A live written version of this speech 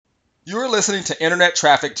You are listening to Internet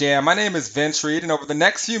Traffic Jam. My name is Vince Reed, and over the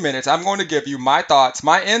next few minutes, I'm going to give you my thoughts,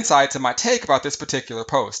 my insights, and my take about this particular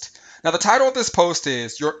post. Now, the title of this post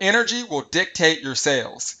is Your Energy Will Dictate Your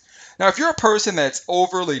Sales. Now, if you're a person that's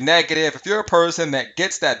overly negative, if you're a person that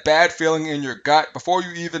gets that bad feeling in your gut before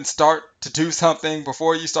you even start to do something,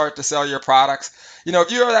 before you start to sell your products,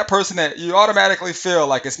 if you're that person that you automatically feel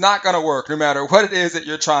like it's not going to work no matter what it is that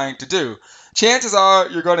you're trying to do, chances are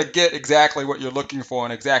you're going to get exactly what you're looking for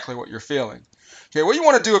and exactly what you're feeling. Okay, what you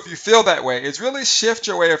want to do if you feel that way is really shift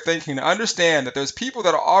your way of thinking to understand that there's people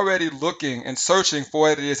that are already looking and searching for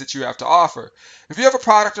what it is that you have to offer. If you have a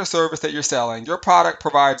product or service that you're selling, your product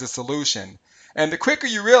provides a solution. And the quicker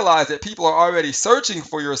you realize that people are already searching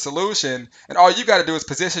for your solution, and all you got to do is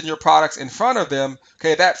position your products in front of them,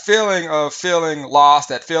 okay, that feeling of feeling lost,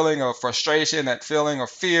 that feeling of frustration, that feeling of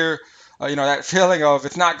fear, that feeling of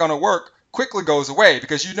it's not going to work quickly goes away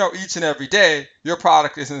because you know each and every day your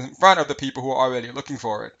product is in front of the people who are already looking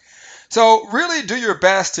for it. So really do your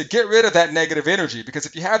best to get rid of that negative energy, because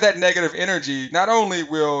if you have that negative energy, not only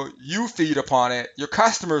will you feed upon it, your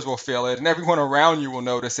customers will feel it and everyone around you will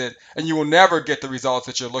notice it, and you will never get the results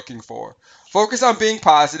that you're looking for. Focus on being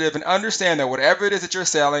positive and understand that whatever it is that you're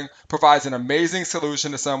selling provides an amazing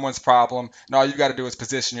solution to someone's problem, and all you've got to do is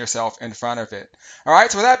position yourself in front of it. All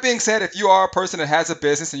right, so with that being said, if you are a person that has a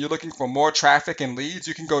business and you're looking for more traffic and leads,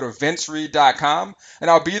 you can go to vincereed.com, and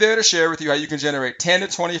I'll be there to share with you how you can generate 10 to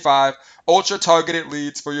 25 ultra targeted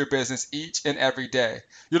leads for your business each and every day.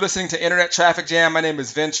 You're listening to Internet Traffic Jam. My name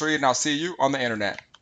is Vince Reed, and I'll see you on the internet.